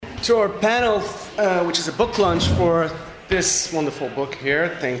to our panel, which is a book launch for this wonderful book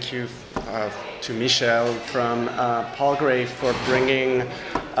here. Thank you to Michel from Palgrave for bringing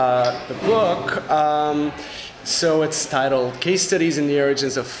the book. So it's titled Case Studies in the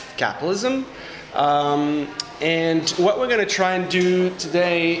Origins of Capitalism. And what we're going to try and do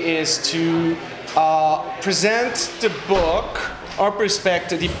today is to present the book, our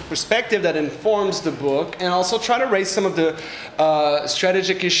perspective, the perspective that informs the book, and also try to raise some of the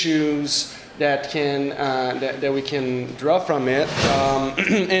strategic issues that we can draw from it.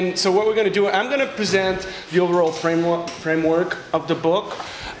 And so what we're going to do, I'm going to present the overall framework of the book.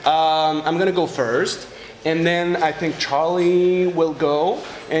 I'm going to go first, and then I think Charlie will go,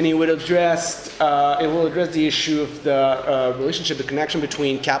 and he will address the issue of the relationship, the connection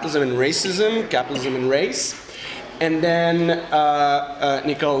between capitalism and racism, capitalism and race. And then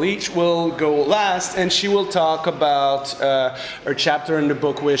Nicole Leach will go last, and she will talk about her chapter in the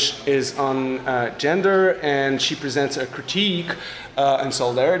book, which is on gender, and she presents a critique and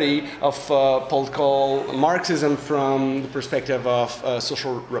solidarity of political Marxism from the perspective of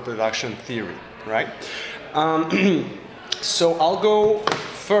social reproduction theory, right? So I'll go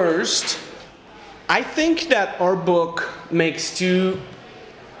first. I think that our book makes two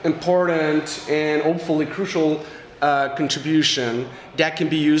important and hopefully crucial contribution that can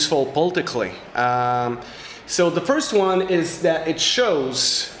be useful politically. So the first one is that it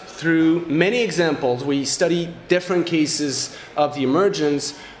shows through many examples, we study different cases of the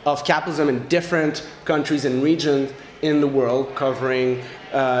emergence of capitalism in different countries and regions in the world, covering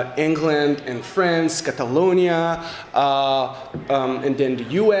England and France, Catalonia, and then the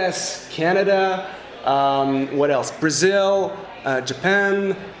US, Canada, what else? Brazil,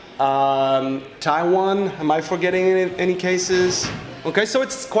 Japan, Taiwan. Am I forgetting any cases? Okay, so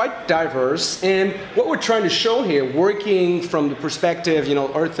it's quite diverse, and what we're trying to show here, working from the perspective,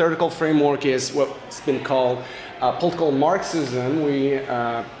 our theoretical framework is what's been called political Marxism. We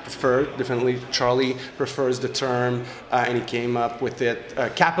prefer, definitely Charlie prefers the term, and he came up with it,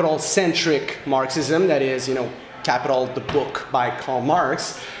 capital-centric Marxism, that is, Capital, the book by Karl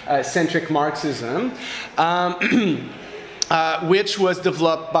Marx, centric Marxism. Which was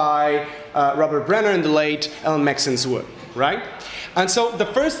developed by Robert Brenner in the late Ellen Maxon's Wood, right? And so the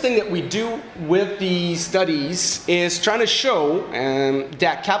first thing that we do with these studies is trying to show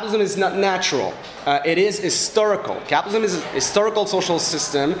that capitalism is not natural. It is historical. Capitalism is a historical social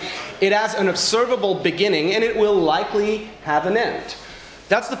system. It has an observable beginning, and it will likely have an end.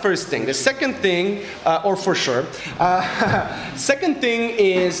 That's the first thing. The second thing, or for sure, second thing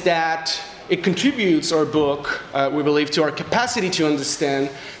is that it contributes, our book, we believe, to our capacity to understand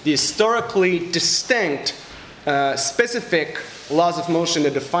the historically distinct, specific laws of motion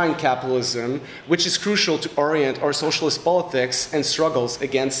that define capitalism, which is crucial to orient our socialist politics and struggles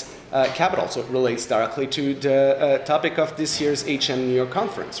against capital. So it relates directly to the topic of this year's HM New York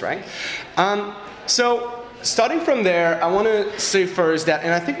conference, right? So starting from there, I want to say first that,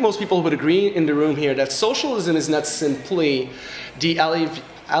 and I think most people would agree in the room here, that socialism is not simply the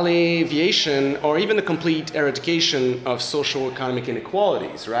alleviation or even the complete eradication of social economic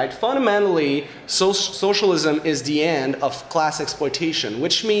inequalities, right? Fundamentally, socialism is the end of class exploitation,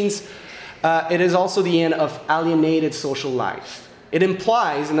 which means it is also the end of alienated social life. It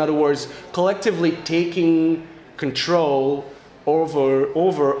implies, in other words, collectively taking control over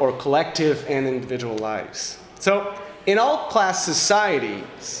our collective and individual lives. So, in all class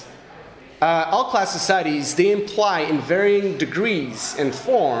societies, they imply in varying degrees and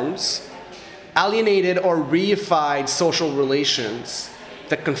forms alienated or reified social relations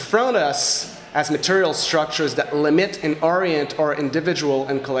that confront us as material structures that limit and orient our individual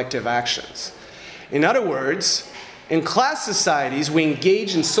and collective actions. In other words, in class societies, we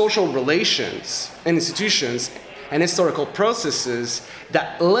engage in social relations and institutions and historical processes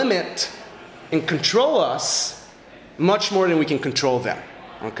that limit and control us much more than we can control them,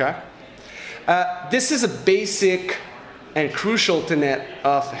 okay? This is a basic and crucial tenet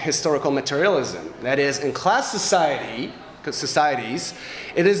of historical materialism. That is, in class societies,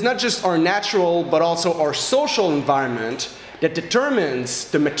 it is not just our natural but also our social environment that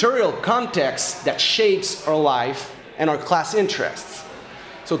determines the material context that shapes our life and our class interests.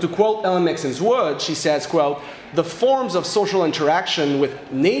 So to quote Ellen Maxon's Wood, she says, quote, "The forms of social interaction with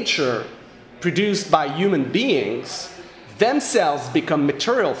nature produced by human beings themselves become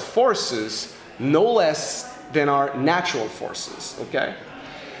material forces no less than our natural forces," okay?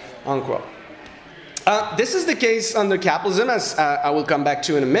 Unquote. This is the case under capitalism, as I will come back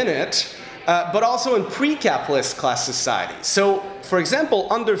to in a minute, but also in pre-capitalist class societies. So, for example,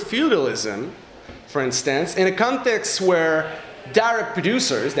 under feudalism, for instance, in a context where direct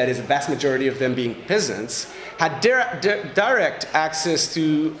producers, that is a vast majority of them being peasants, had direct access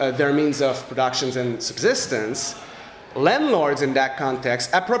to their means of productions and subsistence, landlords in that context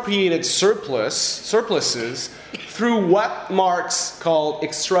appropriated surpluses through what Marx called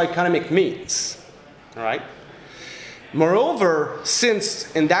extra-economic means. All right? Moreover,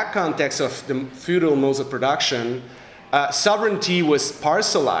 since in that context of the feudal modes of production, sovereignty was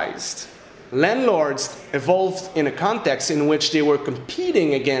parcelized, landlords evolved in a context in which they were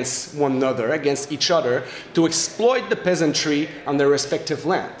competing against one another, against each other, to exploit the peasantry on their respective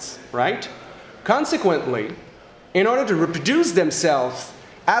lands, right? Consequently, in order to reproduce themselves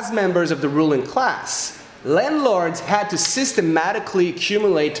as members of the ruling class, landlords had to systematically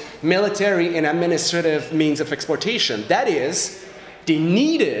accumulate military and administrative means of exportation. That is,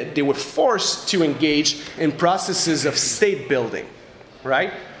 they were forced to engage in processes of state building,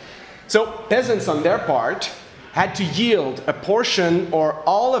 right? So peasants on their part had to yield a portion or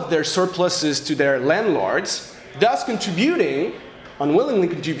all of their surpluses to their landlords, thus unwillingly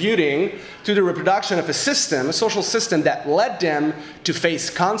contributing to the reproduction of a social system that led them to face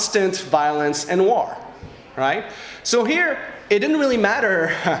constant violence and war. Right? So here, it didn't really matter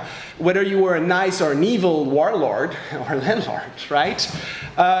whether you were a nice or an evil warlord or landlord, right?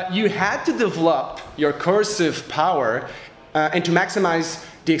 You had to develop your coercive power and to maximize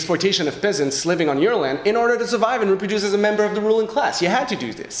the exploitation of peasants living on your land in order to survive and reproduce as a member of the ruling class. You had to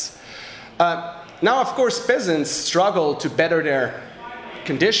do this. Now, of course, peasants struggled to better their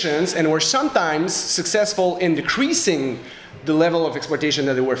conditions and were sometimes successful in decreasing the level of exploitation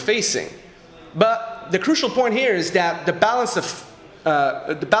that they were facing. But the crucial point here is that the balance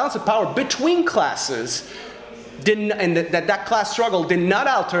of power between classes that class struggle did not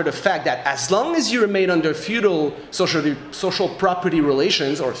alter the fact that as long as you remained under feudal social property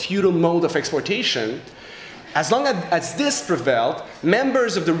relations or feudal mode of exploitation, as long as this prevailed,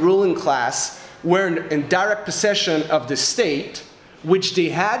 members of the ruling class were in direct possession of the state, which they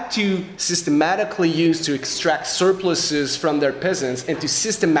had to systematically use to extract surpluses from their peasants and to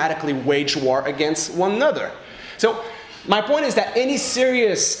systematically wage war against one another. So my point is that any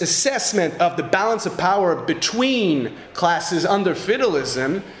serious assessment of the balance of power between classes under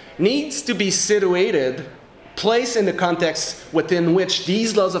feudalism needs to be situated, placed in the context within which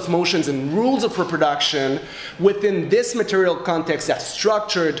these laws of motions and rules of reproduction, within this material context that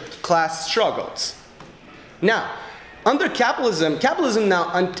structured class struggles. Now, under capitalism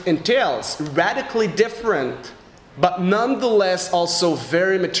now entails radically different, but nonetheless also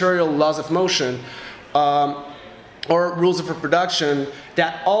very material laws of motion or rules of reproduction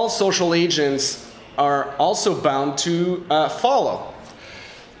that all social agents are also bound to follow.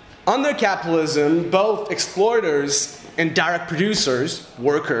 Under capitalism, both exploiters and direct producers,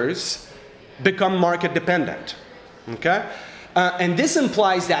 workers, become market dependent. Okay? And this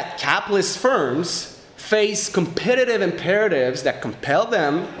implies that capitalist firms face competitive imperatives that compel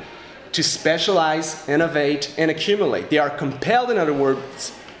them to specialize, innovate, and accumulate. They are compelled, in other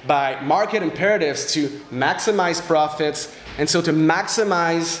words, by market imperatives to maximize profits, and so to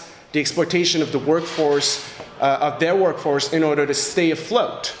maximize the exploitation of the workforce, of their workforce, in order to stay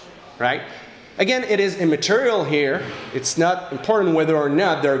afloat, right? Again, it is immaterial here. It's not important whether or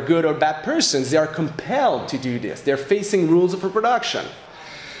not they're good or bad persons. They are compelled to do this. They're facing rules of reproduction.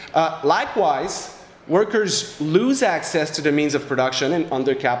 Likewise, workers lose access to the means of production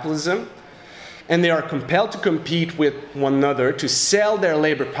under capitalism, and they are compelled to compete with one another to sell their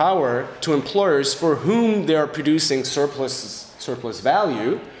labor power to employers for whom they are producing surplus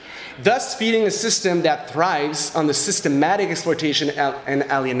value, thus feeding a system that thrives on the systematic exploitation and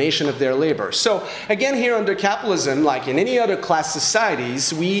alienation of their labor. So again, here under capitalism, like in any other class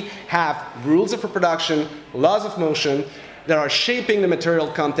societies, we have rules of reproduction, laws of motion, that are shaping the material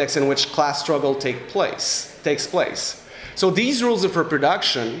context in which class struggle takes place. So these rules of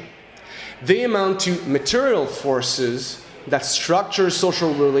reproduction, they amount to material forces that structure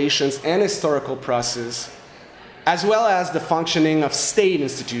social relations and historical processes, as well as the functioning of state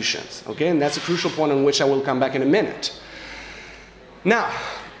institutions. Okay, and that's a crucial point on which I will come back in a minute. Now,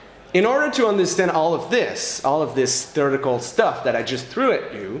 in order to understand all of this theoretical stuff that I just threw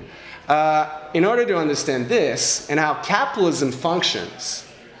at you, in order to understand this and how capitalism functions,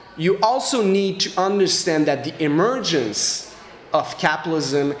 you also need to understand that the emergence of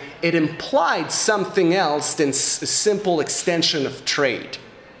capitalism, it implied something else than a simple extension of trade,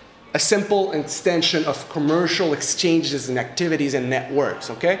 a simple extension of commercial exchanges and activities and networks,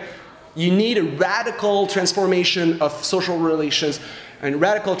 okay? You need a radical transformation of social relations and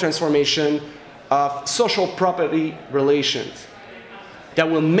radical transformation of social property relations that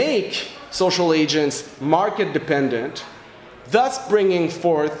will make social agents market dependent, thus bringing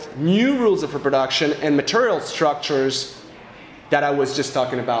forth new rules of reproduction and material structures that I was just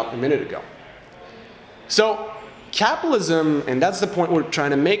talking about a minute ago. So capitalism, and that's the point we're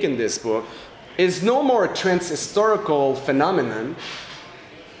trying to make in this book, is no more a trans-historical phenomenon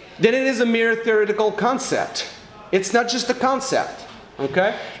than it is a mere theoretical concept. It's not just a concept,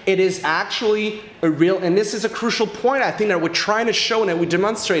 okay? It is actually a real, and this is a crucial point I think that we're trying to show and that we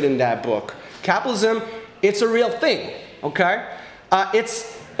demonstrate in that book. Capitalism, it's a real thing, okay?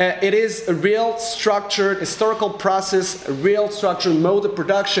 It is a real structured historical process, a real structured mode of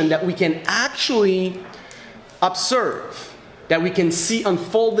production that we can actually observe, that we can see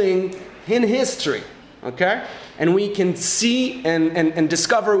unfolding in history, okay? And we can see and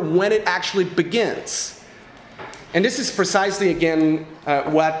discover when it actually begins. And this is precisely, again,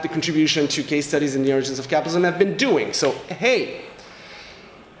 what the contribution to case studies in the origins of capitalism have been doing. So, hey,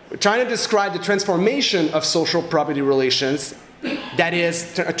 we're trying to describe the transformation of social property relations, that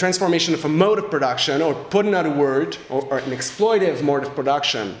is, a transformation of a mode of production, or put another word, or an exploitative mode of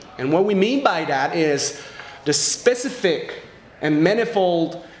production. And what we mean by that is the specific and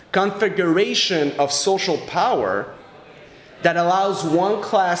manifold configuration of social power that allows one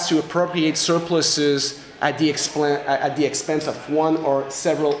class to appropriate surpluses at the expense of one or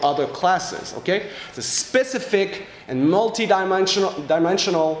several other classes. Okay, it's a specific and multi-dimensional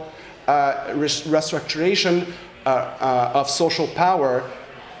restructuration of social power,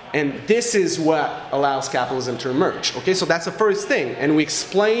 and this is what allows capitalism to emerge. Okay, so that's the first thing, and we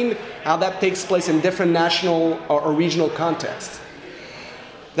explain how that takes place in different national or regional contexts.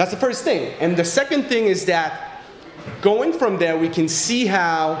 That's the first thing. And the second thing is that going from there, we can see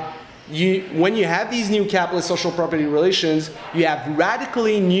how when you have these new capitalist social property relations, you have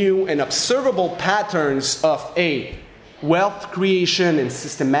radically new and observable patterns of wealth creation and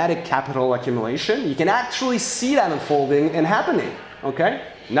systematic capital accumulation. You can actually see that unfolding and happening, okay?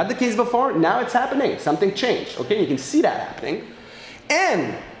 Not the case before, now it's happening. Something changed, okay? You can see that happening.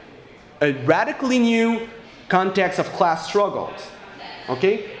 And a radically new context of class struggles.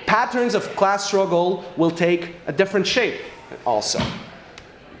 Okay? Patterns of class struggle will take a different shape also.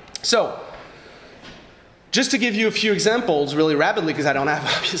 So, just to give you a few examples really rapidly, because I don't have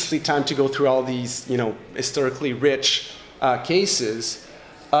obviously time to go through all these, historically rich cases.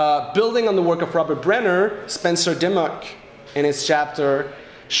 Building on the work of Robert Brenner, Spencer Dimmock in his chapter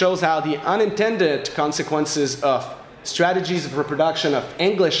shows how the unintended consequences of strategies of reproduction of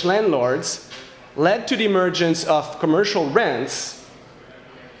English landlords led to the emergence of commercial rents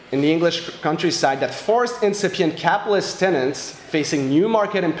in the English countryside that forced incipient capitalist tenants facing new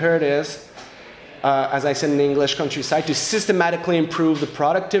market imperatives, as I said in the English countryside, to systematically improve the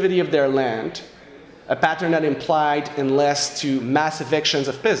productivity of their land, a pattern that implied and led to mass evictions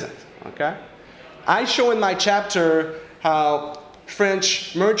of peasants. Okay? I show in my chapter how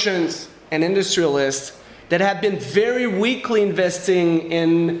French merchants and industrialists that had been very weakly investing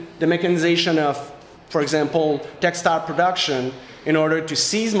in the mechanization of, for example, textile production, in order to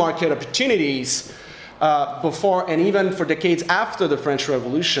seize market opportunities before and even for decades after the French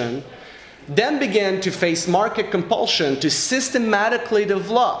Revolution, then began to face market compulsion to systematically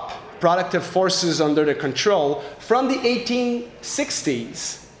develop productive forces under their control from the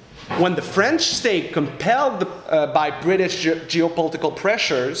 1860s, when the French state, compelled by British geopolitical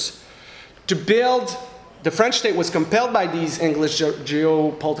pressures, to build. The French state was compelled by these English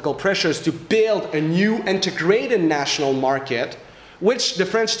geopolitical pressures to build a new integrated national market, which the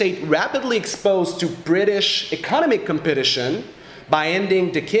French state rapidly exposed to British economic competition by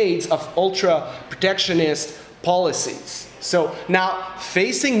ending decades of ultra-protectionist policies. So now,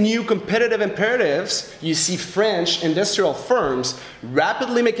 facing new competitive imperatives, you see French industrial firms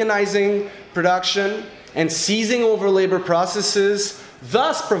rapidly mechanizing production and seizing over labor processes,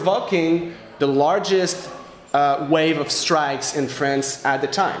 thus provoking the largest wave of strikes in France at the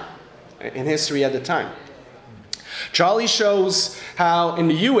time, in history at the time. Charlie shows how in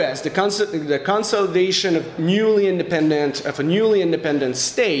the U.S. the consolidation of a newly independent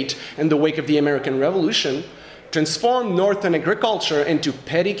state in the wake of the American Revolution transformed northern agriculture into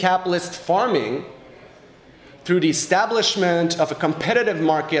petty capitalist farming through the establishment of a competitive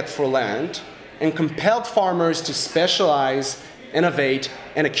market for land and compelled farmers to specialize, innovate,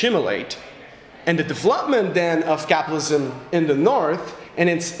 and accumulate. And the development then of capitalism in the North and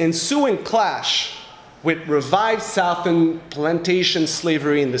its ensuing clash with revived Southern plantation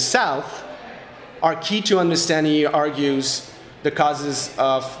slavery in the South are key to understanding, he argues, the causes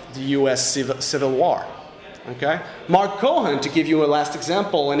of the U.S. Civil War. Okay? Mark Cohen, to give you a last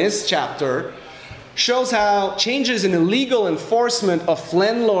example, in his chapter, shows how changes in the legal enforcement of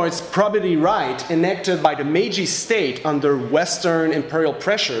landlords' property right enacted by the Meiji state under Western imperial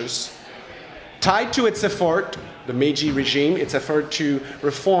pressures, tied to its effort, the Meiji regime, its effort to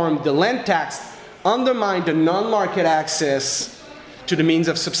reform the land tax, undermined the non-market access to the means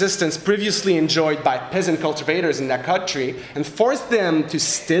of subsistence previously enjoyed by peasant cultivators in that country, and forced them to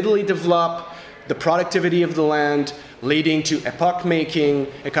steadily develop the productivity of the land, leading to epoch-making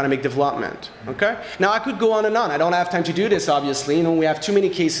economic development. Okay? Now, I could go on and on. I don't have time to do this, obviously. We have too many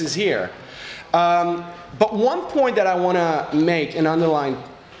cases here. But one point that I want to make and underline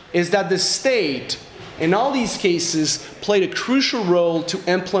is that the state, in all these cases, played a crucial role to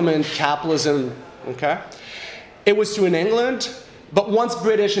implement capitalism. Okay? It was true in England, but once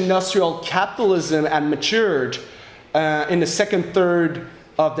British industrial capitalism had matured in the second third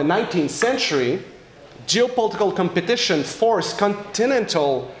of the 19th century, geopolitical competition forced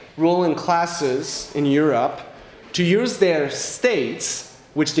continental ruling classes in Europe to use their states,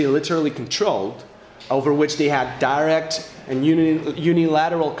 which they literally controlled, over which they had direct and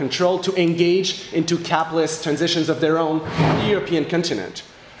unilateral control, to engage into capitalist transitions of their own on the European continent.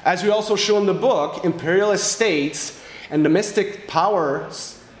 As we also show in the book, imperialist states and domestic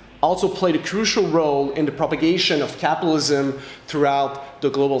powers also played a crucial role in the propagation of capitalism throughout the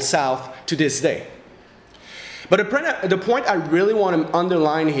global south to this day. But the point I really want to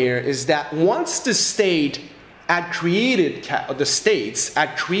underline here is that once the state had created, the states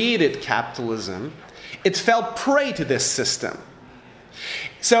had created capitalism, it fell prey to this system.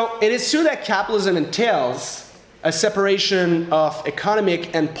 So it is true that capitalism entails a separation of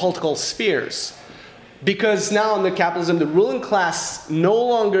economic and political spheres, because now under capitalism, the ruling class no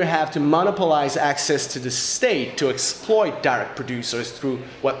longer have to monopolize access to the state to exploit direct producers through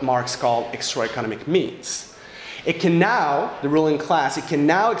what Marx called extra economic means. It can now, the ruling class, it can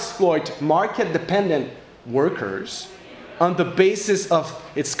now exploit market-dependent workers on the basis of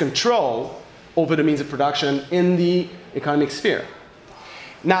its control over the means of production in the economic sphere.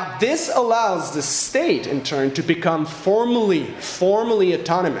 Now, this allows the state, in turn, to become formally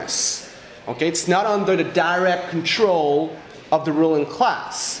autonomous. Okay, it's not under the direct control of the ruling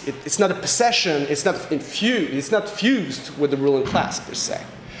class. It's not a possession. It's not fused with the ruling class per se.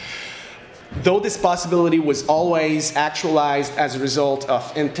 Though this possibility was always actualized as a result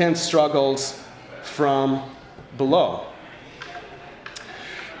of intense struggles from below.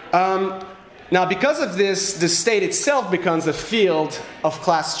 Now, because of this, the state itself becomes a field of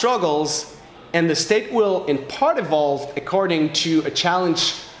class struggles, and the state will, in part, evolve according to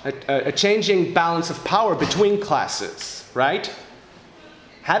a changing balance of power between classes, right?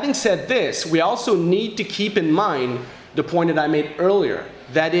 Having said this, we also need to keep in mind the point that I made earlier.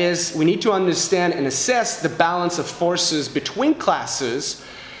 That is, we need to understand and assess the balance of forces between classes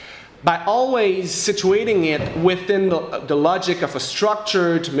by always situating it within the logic of a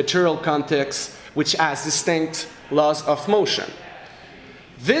structured material context which has distinct laws of motion.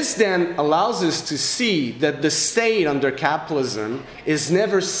 This then allows us to see that the state under capitalism is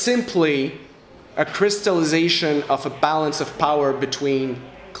never simply a crystallization of a balance of power between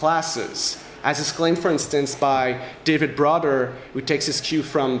classes, as is claimed, for instance, by David Broder, who takes his cue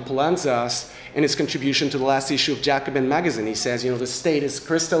from Polanzas in his contribution to the last issue of Jacobin magazine. He says, the state is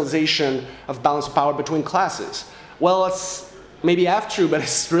crystallization of balance of power between classes. Well, it's maybe half true, but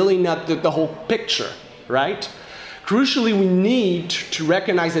it's really not the whole picture, right? Crucially, we need to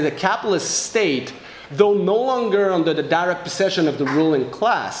recognize that the capitalist state, though no longer under the direct possession of the ruling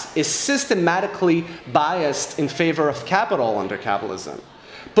class, is systematically biased in favor of capital under capitalism.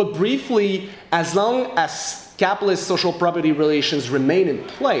 But briefly, as long as capitalist social property relations remain in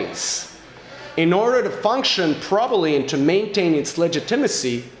place, in order to function properly and to maintain its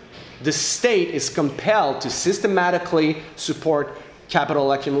legitimacy, the state is compelled to systematically support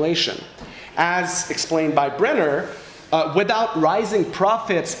capital accumulation. As explained by Brenner, without rising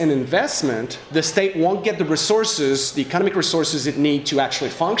profits and investment, the state won't get the resources, the economic resources it needs to actually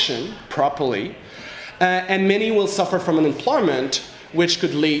function properly, and many will suffer from unemployment, which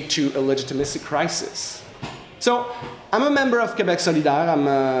could lead to a legitimacy crisis. So, I'm a member of Québec Solidaire. I'm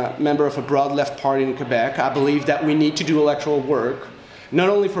a member of a broad left party in Quebec. I believe that we need to do electoral work, not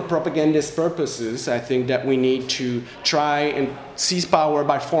only for propagandist purposes. I think that we need to try and seize power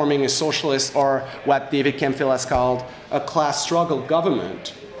by forming a socialist, or what David Kempfield has called a class struggle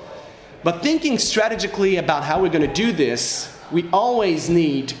government. But thinking strategically about how we're going to do this, we always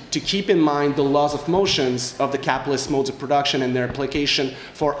need to keep in mind the laws of motions of the capitalist modes of production and their application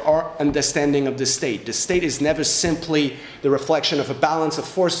for our understanding of the state. The state is never simply the reflection of a balance of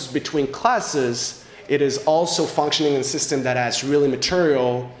forces between classes. It is also functioning in a system that has really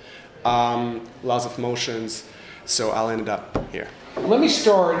material laws of motions. So I'll end it up here. Let me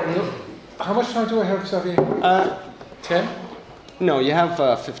start. How much time do I have, Xavier? 10? No, you have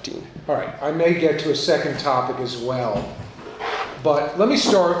 15. All right. I may get to a second topic as well. But let me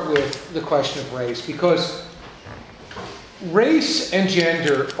start with the question of race, because race and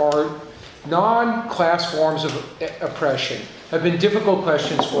gender are non-class forms of oppression, have been difficult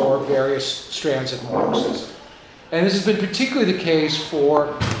questions for various strands of Marxism. And this has been particularly the case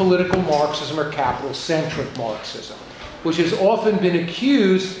for political Marxism or capital-centric Marxism, which has often been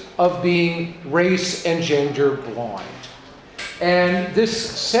accused of being race and gender blind. And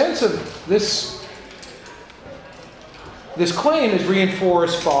this sense of this claim is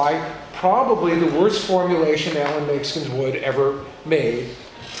reinforced by probably the worst formulation Alan Makeskins-Wood ever made.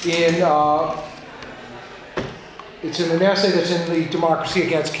 It's in an essay that's in the Democracy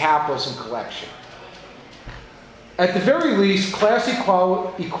Against Capitalism collection. At the very least, class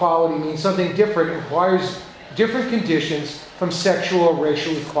equality means something different and requires different conditions from sexual or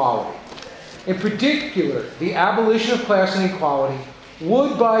racial equality. In particular, the abolition of class inequality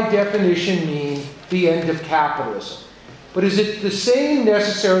would by definition mean the end of capitalism. But is it the same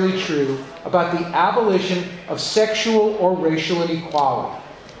necessarily true about the abolition of sexual or racial inequality?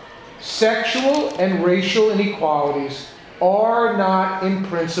 Sexual and racial inequalities are not in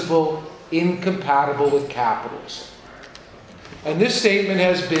principle incompatible with capitalism. And this statement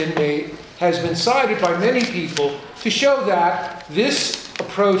has been cited by many people to show that this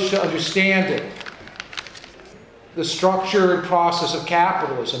approach to understanding the structure and process of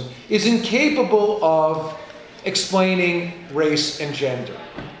capitalism is incapable of explaining race and gender.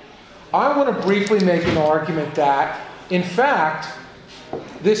 I want to briefly make an argument that, in fact,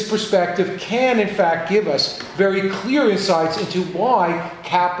 this perspective can, in fact, give us very clear insights into why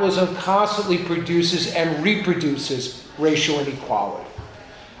capitalism constantly produces and reproduces racial inequality.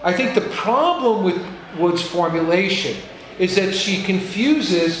 I think the problem with Wood's formulation is that she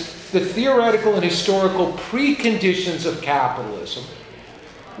confuses the theoretical and historical preconditions of capitalism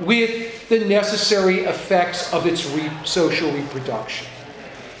with the necessary effects of its social reproduction.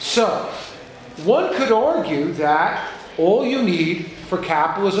 So, one could argue that all you need for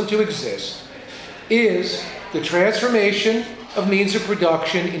capitalism to exist is the transformation of means of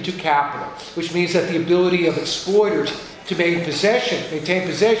production into capital, which means that the ability of exploiters to maintain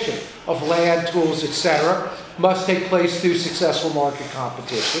possession of land, tools, etc., must take place through successful market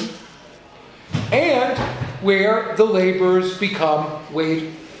competition, and where the laborers become wage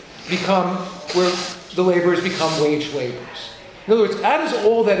laborers. In other words, that is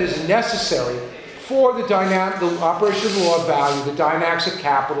all that is necessary for the operation of the law of value, the dynamics of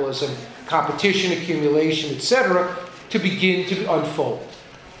capitalism, competition, accumulation, etc., to begin to unfold.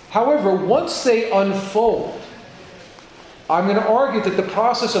 However, once they unfold, I'm going to argue that the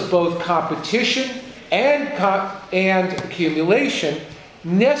process of both competition and accumulation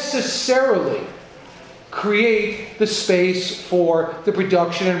necessarily create the space for the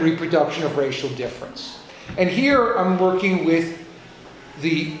production and reproduction of racial difference. And here I'm working with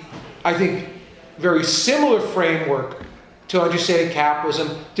the, I think, very similar framework to understanding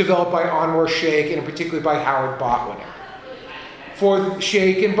capitalism developed by Anwar Shaikh and particularly by Howard Botwinick. For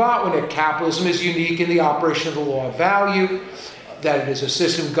Shaikh and Botwinick, capitalism is unique in the operation of the law of value, that it is a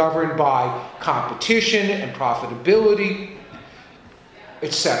system governed by competition and profitability,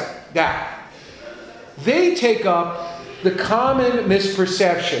 etc. Now, they take up the common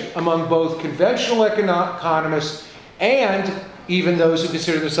misperception among both conventional economists and even those who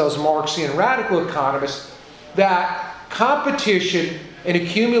consider themselves Marxian radical economists, that competition and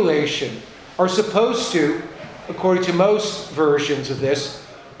accumulation are supposed to, according to most versions of this,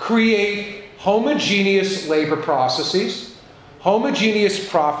 create homogeneous labor processes, homogeneous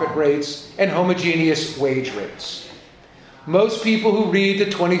profit rates, and homogeneous wage rates. Most people who read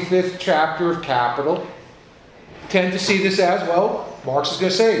the 25th chapter of Capital tend to see this as, well, Marx is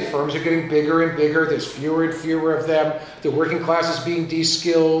going to say, firms are getting bigger and bigger, there's fewer and fewer of them, the working class is being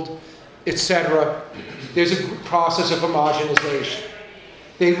de-skilled, etc. There's a process of homogenization.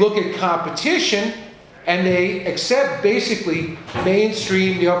 They look at competition and they accept basically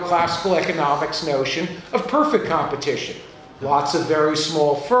mainstream neoclassical economics notion of perfect competition. Lots of very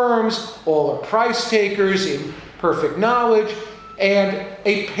small firms, all are price takers in perfect knowledge, and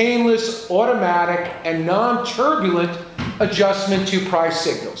a painless, automatic, and non-turbulent adjustment to price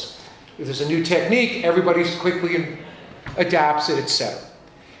signals. If there's a new technique, everybody quickly adapts it, etc.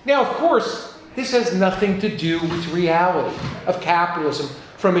 Now, of course, this has nothing to do with reality of capitalism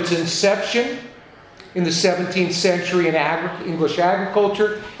from its inception in the 17th century in English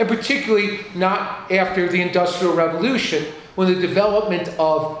agriculture, and particularly not after the Industrial Revolution, when the development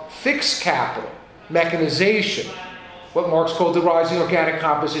of fixed capital, mechanization, what Marx called the rising organic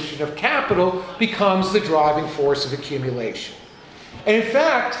composition of capital, becomes the driving force of accumulation. And in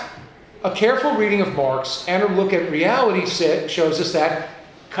fact, a careful reading of Marx and a look at reality shows us that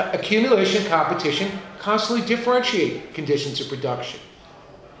accumulation and competition constantly differentiate conditions of production.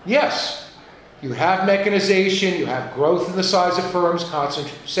 Yes, you have mechanization, you have growth in the size of firms,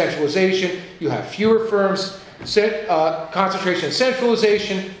 centralization, you have fewer firms, concentration and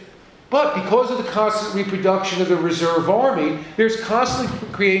centralization. But because of the constant reproduction of the reserve army, there's constantly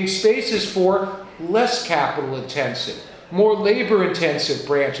creating spaces for less capital intensive, more labor intensive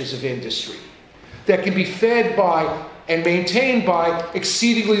branches of industry that can be fed by and maintained by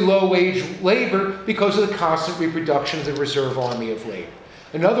exceedingly low wage labor because of the constant reproduction of the reserve army of labor.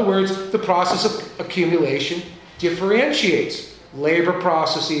 In other words, the process of accumulation differentiates labor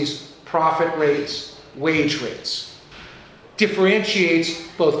processes, profit rates, wage rates. Differentiates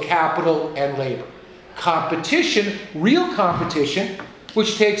both capital and labor. Competition, real competition,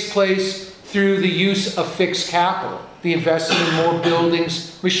 which takes place through the use of fixed capital, the investment in more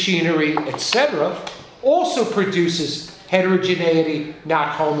buildings, machinery, etc., also produces heterogeneity, not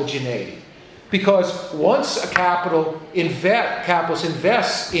homogeneity. Because once a capitalist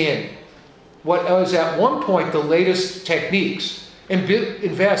invests in what was at one point the latest techniques, and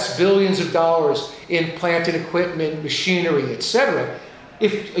invests billions of dollars in plant and equipment, machinery, etc.,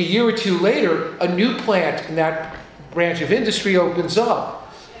 if a year or two later a new plant in that branch of industry opens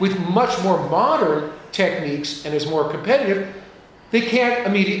up with much more modern techniques and is more competitive, they can't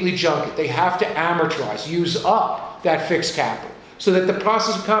immediately junk it. They have to amortize, use up that fixed capital, so that the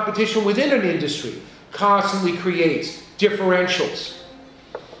process of competition within an industry constantly creates differentials,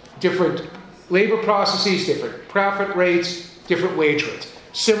 different labor processes, different profit rates, different wage rates.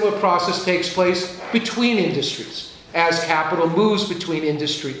 Similar process takes place between industries as capital moves between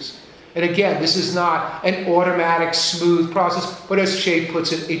industries. And again, this is not an automatic, smooth process, but as Shea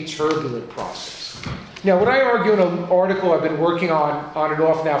puts it, a turbulent process. Now, what I argue in an article I've been working on and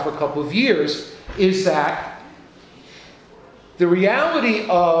off now for a couple of years, is that the reality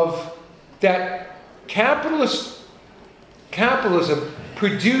of that capitalism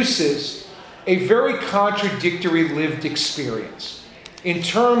produces a very contradictory lived experience in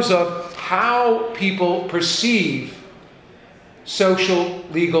terms of how people perceive social,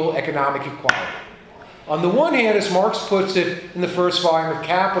 legal, economic equality. On the one hand, as Marx puts it in the first volume of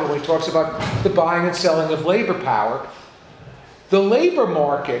Capital, when he talks about the buying and selling of labor power, the labor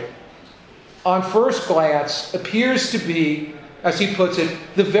market, on first glance, appears to be, as he puts it,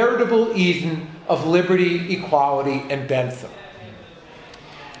 the veritable Eden of liberty, equality, and Bentham.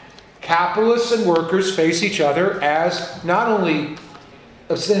 Capitalists and workers face each other as not only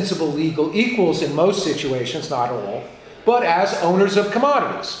ostensible legal equals in most situations, not all, but as owners of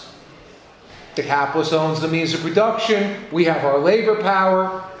commodities. The capitalist owns the means of production, we have our labor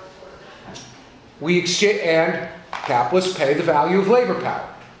power, and capitalists pay the value of labor power.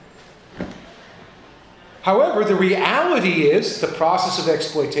 However, the reality is the process of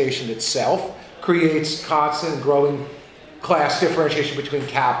exploitation itself creates constant and growing class differentiation between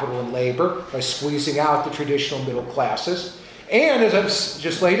capital and labor by squeezing out the traditional middle classes. And as I've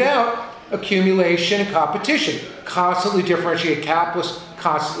just laid out, accumulation and competition constantly differentiate capitalists,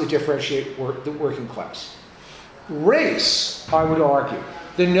 constantly differentiate the working class. Race, I would argue,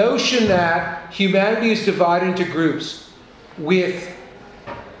 the notion that humanity is divided into groups with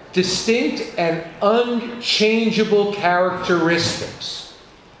distinct and unchangeable characteristics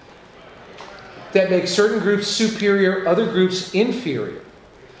that make certain groups superior, other groups inferior,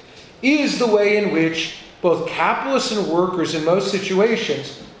 is the way in which both capitalists and workers in most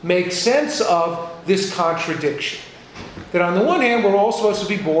situations make sense of this contradiction. That on the one hand, we're all supposed to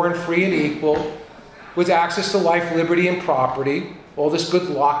be born free and equal, with access to life, liberty, and property, all this good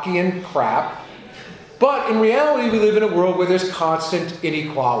Lockean crap. But in reality, we live in a world where there's constant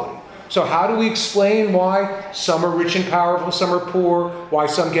inequality. So how do we explain why some are rich and powerful, some are poor, why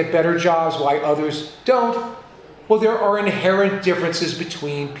some get better jobs, why others don't? Well, there are inherent differences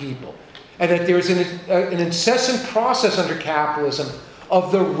between people. And that there's an incessant process under capitalism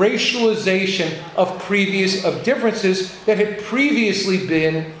of the racialization of differences that had previously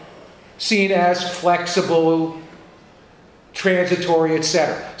been seen as flexible, transitory,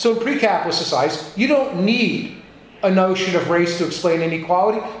 etc. So in pre-capitalist societies, you don't need a notion of race to explain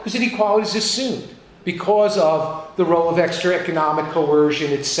inequality, because inequality is assumed because of the role of extra economic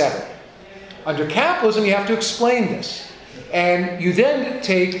coercion, etc. Under capitalism, you have to explain this. And you then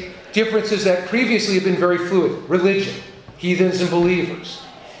take differences that previously have been very fluid. Religion, heathens and believers.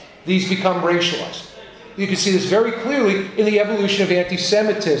 These become racialized. you can see this very clearly in the evolution of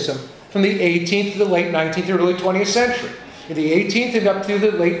anti-Semitism from the 18th to the late 19th and early 20th century. In the 18th and up through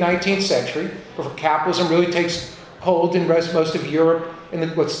the late 19th century, before capitalism really takes hold in most of Europe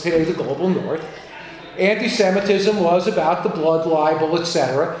and what's today the global north, anti-Semitism was about the blood libel,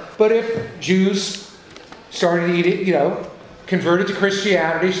 etc. But if Jews started eating, converted to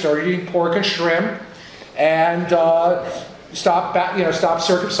Christianity, started eating pork and shrimp, and stopped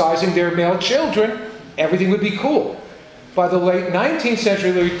circumcising their male children, everything would be cool. By the late 19th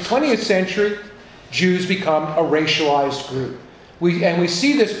century, early 20th century, Jews become a racialized group. We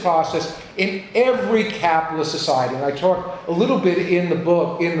see this process in every capitalist society. And I talk a little bit in the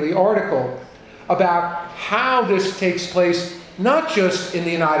book, in the article, about how this takes place, not just in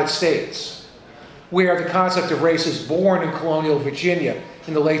the United States, where the concept of race is born in colonial Virginia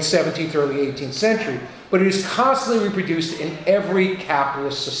in the late 17th, early 18th century, but it is constantly reproduced in every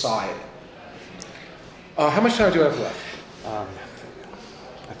capitalist society. How much time do I have left?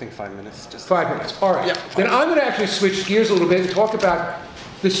 I think 5 minutes. Just 5 minutes. All right. Yeah. Then I'm going to actually switch gears a little bit and talk about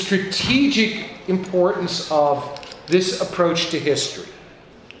the strategic importance of this approach to history.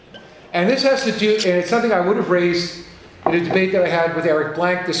 And this has to do, and it's something I would have raised in a debate that I had with Eric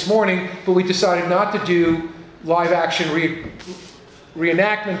Blank this morning, but we decided not to do live action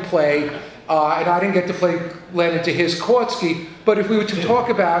reenactment play, and I didn't get to lend into his Kautsky. But if we were to talk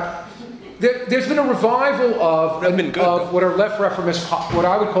about, there's been a revival of what are left reformist, what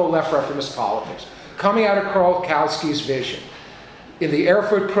I would call left reformist politics, coming out of Karl Kautsky's vision in the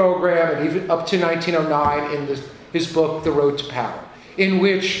Erfurt program and even up to 1909 in his book The Road to Power, in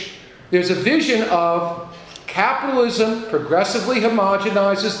which there's a vision of capitalism progressively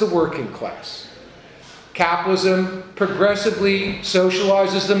homogenizes the working class. Capitalism progressively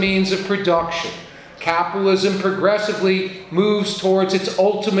socializes the means of production. Capitalism progressively moves towards its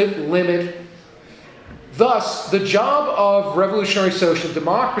ultimate limit. Thus, the job of revolutionary social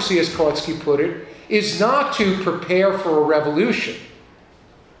democracy, as Kautsky put it, is not to prepare for a revolution,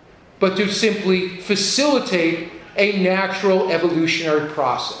 but to simply facilitate a natural evolutionary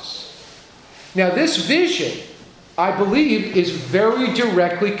process. Now, this vision, I believe, is very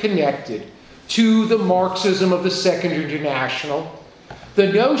directly connected to the Marxism of the Second International.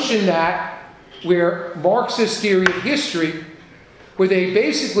 The notion that where Marxist theory of history, where they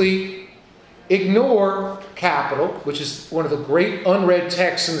basically ignore capital, which is one of the great unread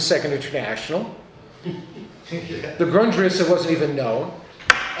texts in the Second International, the Grundrisse wasn't even known,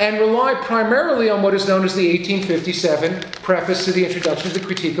 and rely primarily on what is known as the 1857 preface to the introduction of the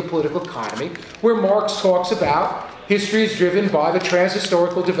Critique of Political Economy, where Marx talks about history is driven by the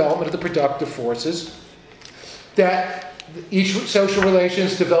transhistorical development of the productive forces, that each social relation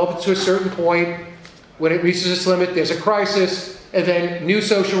is developed to a certain point. When it reaches its limit, there's a crisis, and then new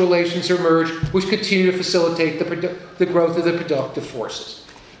social relations emerge, which continue to facilitate the growth of the productive forces.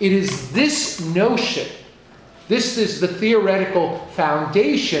 It is this notion, this is the theoretical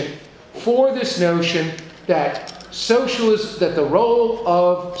foundation for this notion that that the role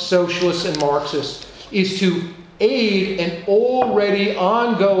of socialists and Marxists is to aid an already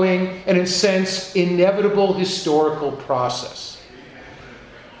ongoing and, in a sense, inevitable historical process.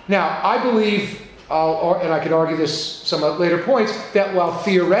 Now, I believe, and I could argue this some at later points, that while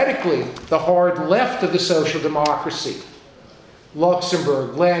theoretically the hard left of the social democracy,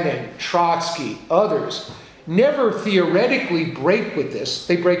 Luxemburg, Lenin, Trotsky, others, never theoretically break with this,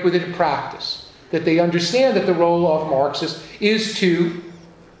 they break with it in practice. That they understand that the role of Marxists is to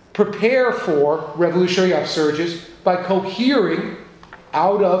prepare for revolutionary upsurges by cohering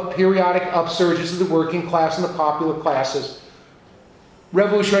out of periodic upsurges of the working class and the popular classes,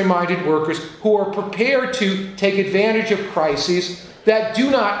 revolutionary-minded workers who are prepared to take advantage of crises that do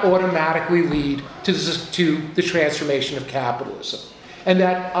not automatically lead to the transformation of capitalism. And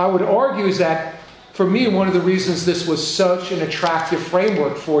that, I would argue, is that, for me, one of the reasons this was such an attractive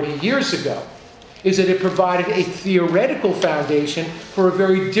framework 40 years ago is that it provided a theoretical foundation for a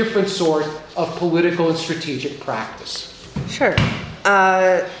very different sort of political and strategic practice. Sure.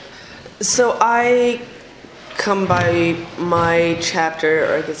 So I come by my chapter,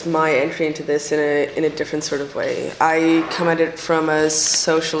 or I guess my entry into this in a different sort of way. I come at it from a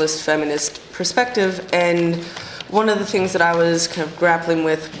socialist feminist perspective, and one of the things that I was kind of grappling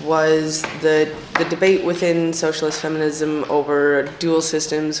with was the debate within socialist feminism over dual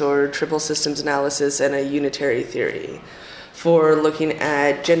systems or triple systems analysis and a unitary theory for looking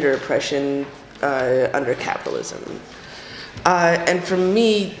at gender oppression under capitalism. And for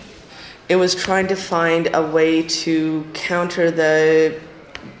me, it was trying to find a way to counter the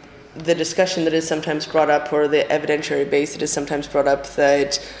discussion that is sometimes brought up, or the evidentiary base that is sometimes brought up,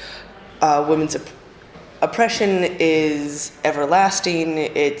 that women's oppression is everlasting.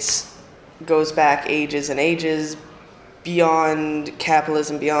 It goes back ages and ages, beyond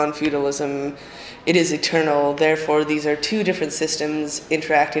capitalism, beyond feudalism. It is eternal. Therefore, these are two different systems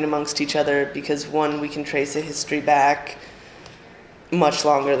interacting amongst each other, because one, we can trace a history back much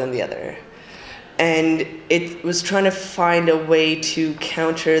longer than the other. And it was trying to find a way to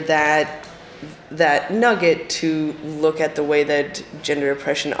counter that nugget, to look at the way that gender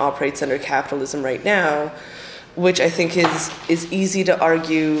oppression operates under capitalism right now, which I think is easy to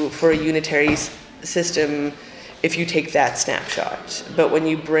argue for a unitary system if you take that snapshot. But when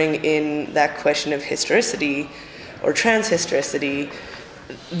you bring in that question of historicity or transhistoricity,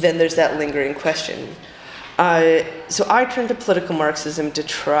 then there's that lingering question. So I turned to political Marxism to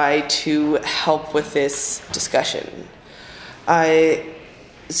try to help with this discussion.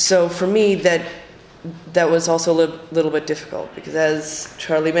 So for me, that was also a little bit difficult, because as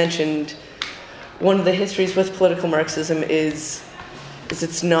Charlie mentioned, one of the histories with political Marxism is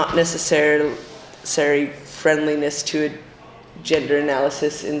it's not necessarily friendliness to a gender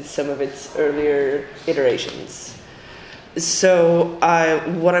analysis in some of its earlier iterations. So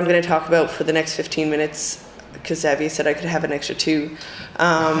what I'm going to talk about for the next 15 minutes, because Xavier said I could have an extra 2,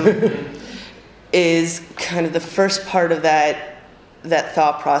 is kind of the first part of that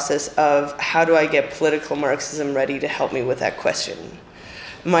thought process of how do I get political Marxism ready to help me with that question.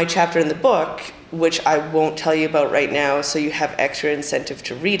 My chapter in the book, which I won't tell you about right now, so you have extra incentive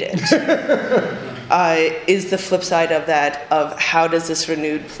to read it, is the flip side of that, of how does this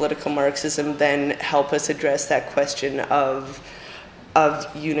renewed political Marxism then help us address that question of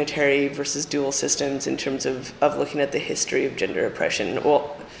unitary versus dual systems in terms of looking at the history of gender oppression,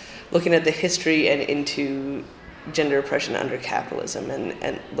 well, looking at the history and into gender oppression under capitalism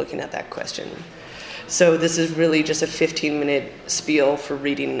and looking at that question. So this is really just a 15-minute spiel for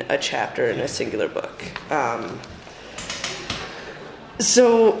reading a chapter in a singular book.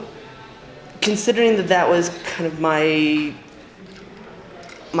 So considering that was kind of my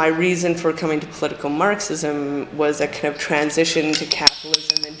reason for coming to political Marxism, was a kind of transition to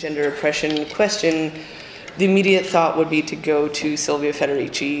capitalism and gender oppression question, the immediate thought would be to go to Silvia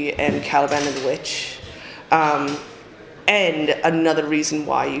Federici and Caliban and the Witch. And another reason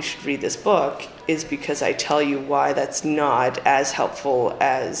why you should read this book is because I tell you why that's not as helpful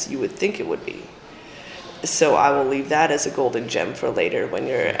as you would think it would be. So I will leave that as a golden gem for later when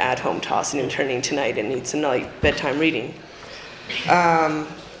you're at home tossing and turning tonight and need some bedtime reading. But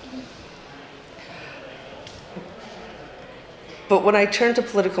when I turn to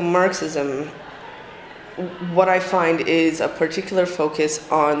political Marxism, what I find is a particular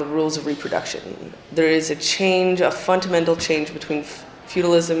focus on the rules of reproduction. There is a fundamental change between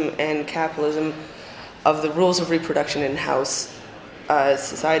feudalism and capitalism of the rules of reproduction and how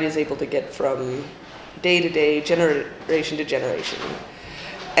society is able to get from day to day, generation to generation.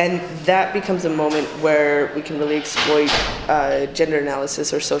 And that becomes a moment where we can really exploit gender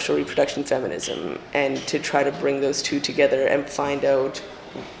analysis or social reproduction feminism, and to try to bring those two together and find out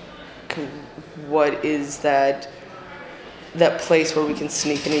what is that place where we can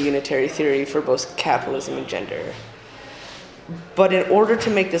sneak in a unitary theory for both capitalism and gender. But in order to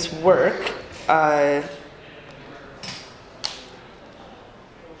make this work, I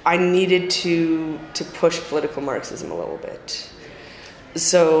needed to push political Marxism a little bit.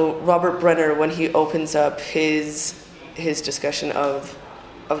 So Robert Brenner, when he opens up his discussion of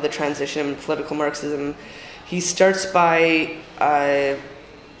the transition in political Marxism, he starts by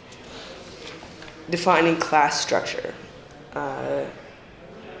defining class structure.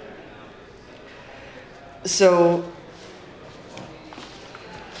 So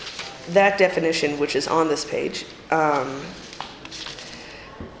that definition, which is on this page,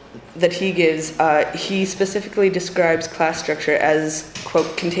 that he gives, he specifically describes class structure as,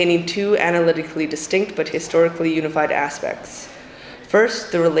 quote, containing two analytically distinct but historically unified aspects.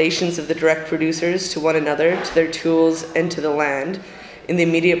 First, the relations of the direct producers to one another, to their tools, and to the land in the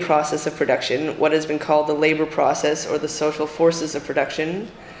immediate process of production, what has been called the labor process or the social forces of production.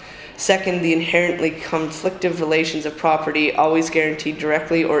 Second, the inherently conflictive relations of property, always guaranteed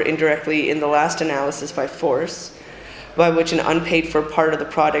directly or indirectly in the last analysis by force, by which an unpaid-for part of the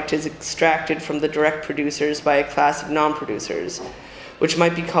product is extracted from the direct producers by a class of non-producers, which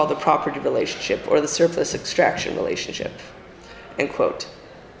might be called the property relationship or the surplus extraction relationship, end quote.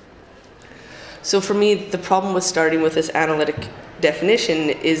 So for me, the problem with starting with this analytic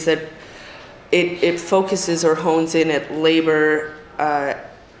definition is that it focuses or hones in at labor at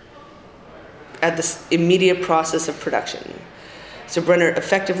this immediate process of production. So Brenner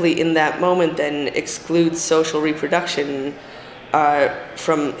effectively in that moment then excludes social reproduction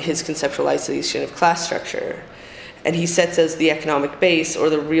from his conceptualization of class structure. And he sets as the economic base, or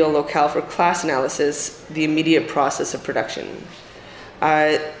the real locale for class analysis, the immediate process of production.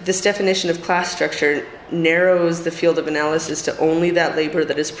 This definition of class structure narrows the field of analysis to only that labor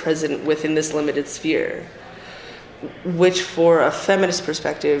that is present within this limited sphere, which for a feminist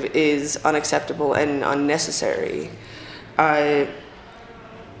perspective is unacceptable and unnecessary.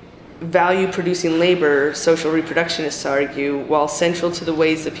 Value-producing labor, social reproductionists argue, while central to the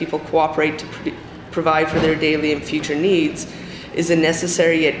ways that people cooperate to provide for their daily and future needs, is a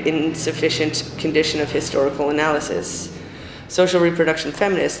necessary yet insufficient condition of historical analysis. Social reproduction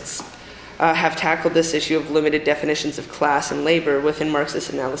feminists have tackled this issue of limited definitions of class and labor within Marxist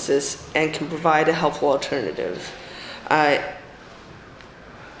analysis and can provide a helpful alternative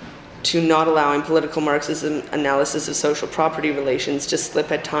to not allowing political Marxism analysis of social property relations to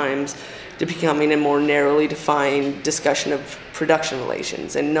slip at times to becoming a more narrowly defined discussion of production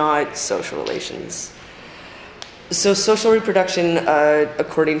relations and not social relations. So social reproduction,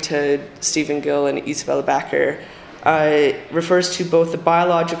 according to Stephen Gill and Isabella Bakker, refers to both the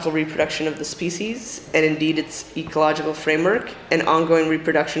biological reproduction of the species and indeed its ecological framework and ongoing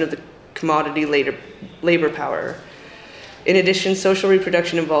reproduction of the commodity labor power. In addition, social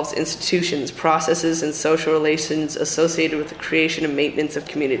reproduction involves institutions, processes, and social relations associated with the creation and maintenance of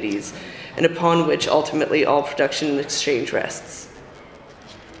communities, and upon which ultimately all production and exchange rests.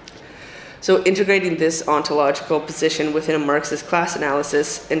 So integrating this ontological position within a Marxist class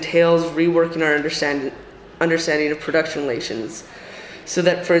analysis entails reworking our understanding of production relations, so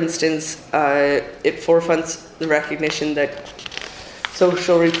that, for instance, it forefronts the recognition that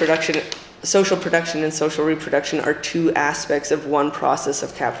social production and social reproduction are two aspects of one process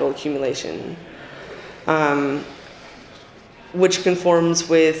of capital accumulation, which conforms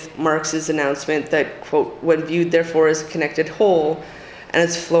with Marx's announcement that, quote, when viewed therefore as a connected whole and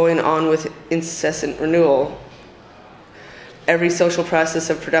as flowing on with incessant renewal, every social process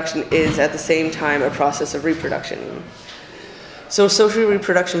of production is at the same time a process of reproduction. So social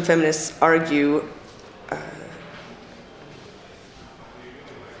reproduction feminists argue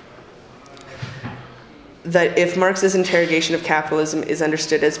that if Marx's interrogation of capitalism is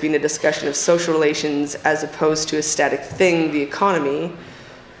understood as being a discussion of social relations as opposed to a static thing, the economy,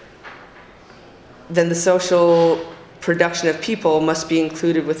 then the social production of people must be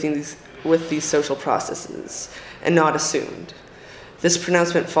included with these social processes and not assumed. This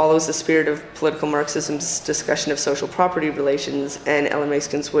pronouncement follows the spirit of political Marxism's discussion of social property relations and Ellen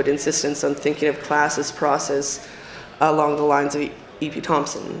Maskin's Wood insistence on thinking of class as process along the lines of E.P.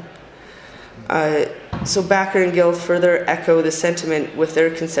 Thompson. So Bakker and Gill further echo the sentiment with their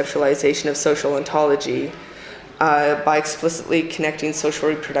conceptualization of social ontology by explicitly connecting social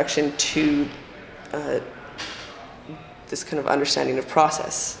reproduction to this kind of understanding of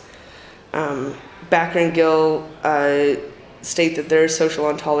process. Bakker and Gill state that their social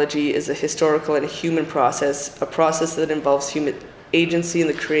ontology is a historical and a human process, a process that involves human agency in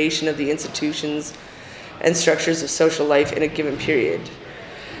the creation of the institutions and structures of social life in a given period.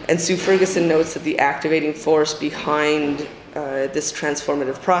 And Sue Ferguson notes that the activating force behind this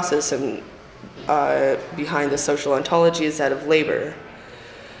transformative process and behind the social ontology is that of labor.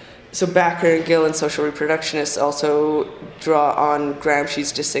 So Bakker and Gill and social reproductionists also draw on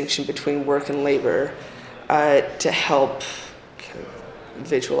Gramsci's distinction between work and labor to help kind of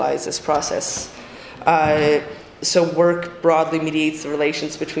visualize this process. So work broadly mediates the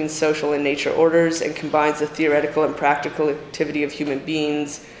relations between social and nature orders and combines the theoretical and practical activity of human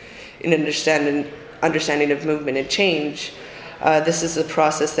beings in understanding of movement and change. This is a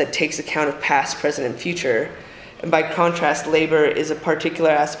process that takes account of past, present, and future. And by contrast, labor is a particular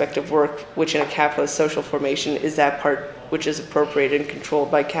aspect of work which in a capitalist social formation is that part which is appropriated and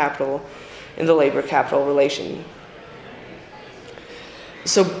controlled by capital in the labor-capital relation.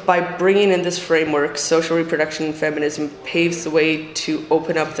 So by bringing in this framework, social reproduction and feminism paves the way to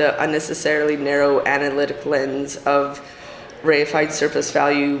open up the unnecessarily narrow analytic lens of reified surplus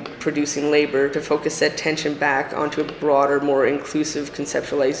value producing labor to focus that tension back onto a broader, more inclusive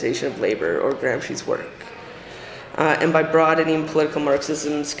conceptualization of labor, or Gramsci's work. And by broadening political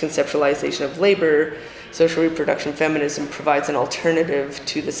Marxism's conceptualization of labor, social reproduction feminism provides an alternative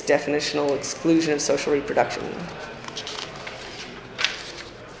to this definitional exclusion of social reproduction.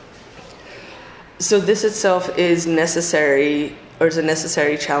 So this itself is necessary, or is a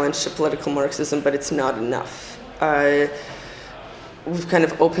necessary challenge to political Marxism, but it's not enough. We've kind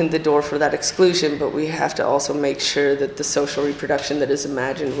of opened the door for that exclusion, but we have to also make sure that the social reproduction that is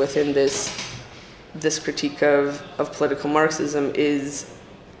imagined within this critique of political Marxism is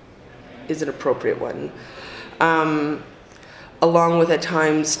an appropriate one. along with at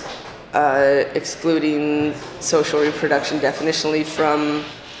times excluding social reproduction definitionally from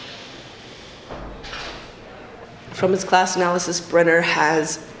his class analysis, Brenner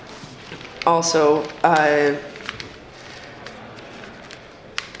has also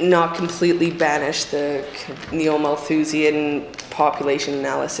not completely banished the neo-Malthusian population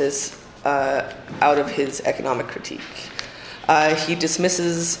analysis out of his economic critique. He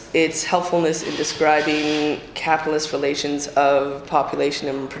dismisses its helpfulness in describing capitalist relations of population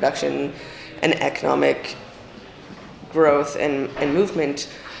and production and economic growth and movement,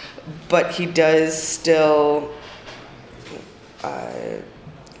 but he does still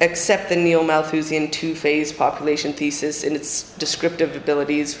accept the neo-Malthusian two-phase population thesis in its descriptive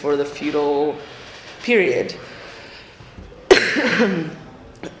abilities for the feudal period.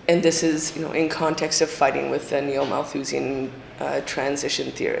 And this is, in context of fighting with the neo-Malthusian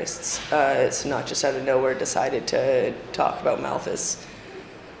transition theorists. It's not just out of nowhere decided to talk about Malthus.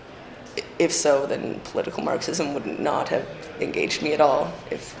 If so, then political Marxism would not have engaged me at all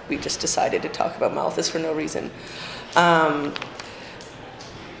if we just decided to talk about Malthus for no reason.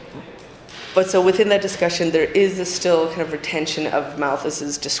 But so within that discussion, there is a still kind of retention of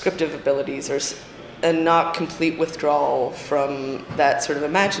Malthus's descriptive abilities, or a not complete withdrawal from that sort of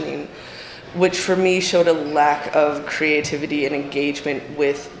imagining, which for me showed a lack of creativity and engagement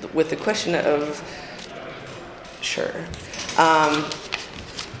with the question of,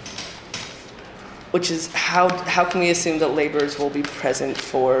 which is how can we assume that laborers will be present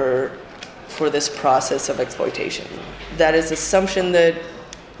for this process of exploitation? That is assumption that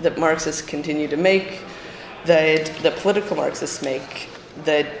Marxists continue to make, that political Marxists make,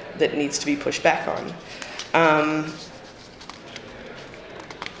 that needs to be pushed back on.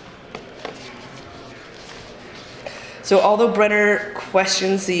 So although Brenner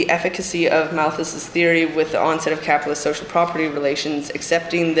questions the efficacy of Malthus's theory with the onset of capitalist social property relations,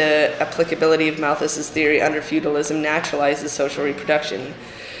 accepting the applicability of Malthus's theory under feudalism naturalizes social reproduction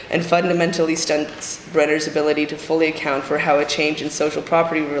and fundamentally stunts Brenner's ability to fully account for how a change in social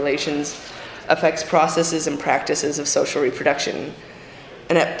property relations affects processes and practices of social reproduction.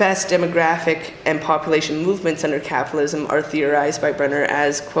 And at best, demographic and population movements under capitalism are theorized by Brenner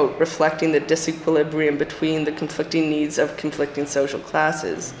as, quote, reflecting the disequilibrium between the conflicting needs of conflicting social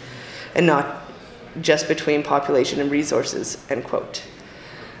classes, and not just between population and resources, end quote.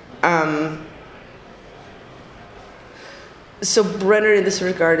 So Brenner, in this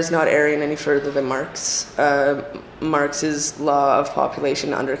regard, is not erring any further than Marx. Marx's law of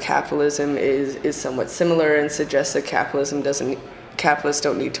population under capitalism is somewhat similar and suggests that capitalists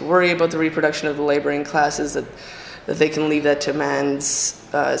don't need to worry about the reproduction of the laboring classes, that they can leave that to man's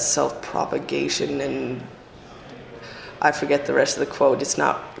self-propagation, and I forget the rest of the quote. It's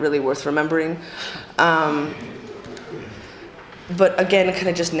not really worth remembering. But again, it kind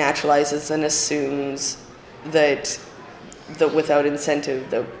of just naturalizes and assumes that without incentive,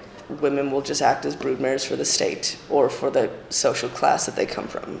 the women will just act as broodmares for the state or for the social class that they come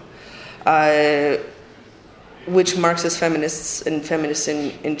from, which Marxist feminists and feminists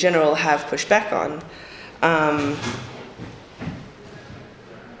in general have pushed back on.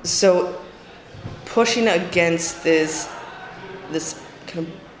 So pushing against this kind of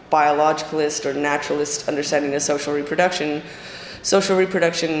biologicalist or naturalist understanding of social reproduction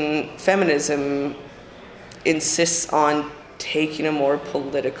feminism insists on taking a more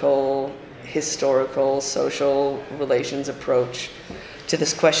political, historical, social relations approach to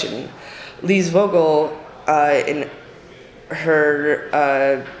this question. Lise Vogel, in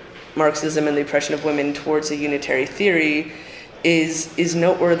her Marxism and the Oppression of Women towards a Unitary Theory, is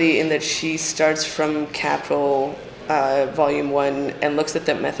noteworthy in that she starts from Capital, Volume 1, and looks at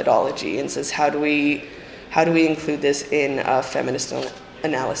that methodology and says, how do we include this in a feminist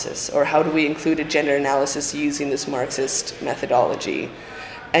analysis, or how do we include a gender analysis using this Marxist methodology,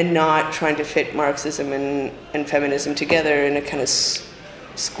 and not trying to fit Marxism and feminism together in a kind of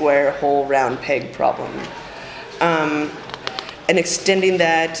square, hole, round peg problem. And extending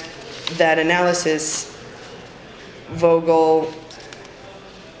that analysis, Vogel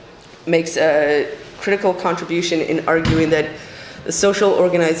makes a critical contribution in arguing that the social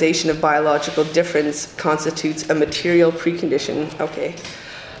organization of biological difference constitutes a material precondition,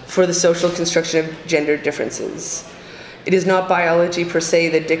 for the social construction of gender differences. It is not biology per se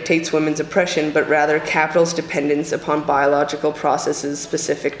that dictates women's oppression, but rather capital's dependence upon biological processes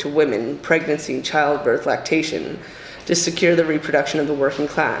specific to women, pregnancy, childbirth, lactation, to secure the reproduction of the working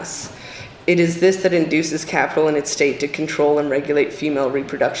class. It is this that induces capital and its state to control and regulate female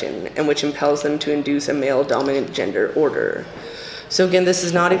reproduction, and which impels them to induce a male-dominant gender order. So again, this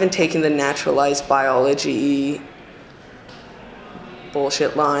is not even taking the naturalized biology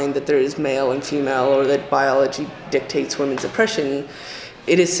bullshit line that there is male and female or that biology dictates women's oppression.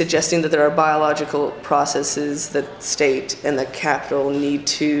 It is suggesting that there are biological processes that state and that capital need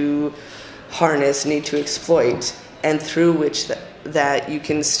to harness, need to exploit, and through which that you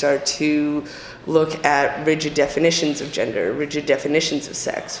can start to look at rigid definitions of gender, rigid definitions of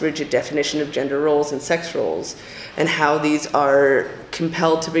sex, rigid definition of gender roles and sex roles, and how these are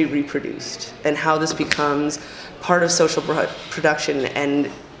compelled to be reproduced, and how this becomes part of social production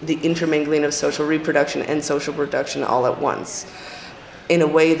and the intermingling of social reproduction and social production all at once, in a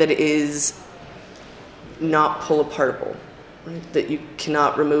way that is not pull apartable, right? That you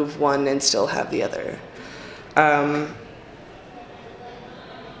cannot remove one and still have the other.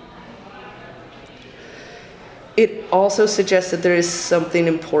 It also suggests that there is something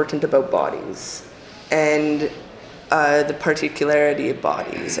important about bodies and the particularity of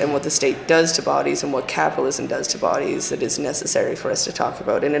bodies and what the state does to bodies and what capitalism does to bodies that is necessary for us to talk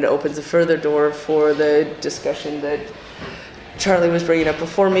about. And it opens a further door for the discussion that Charlie was bringing up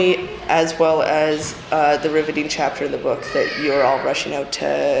before me, as well as the riveting chapter in the book that you're all rushing out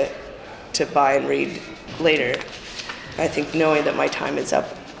to buy and read later. I think knowing that my time is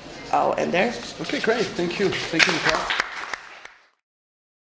up, I'll end there. Okay, great. Thank you. Thank you, Nicole.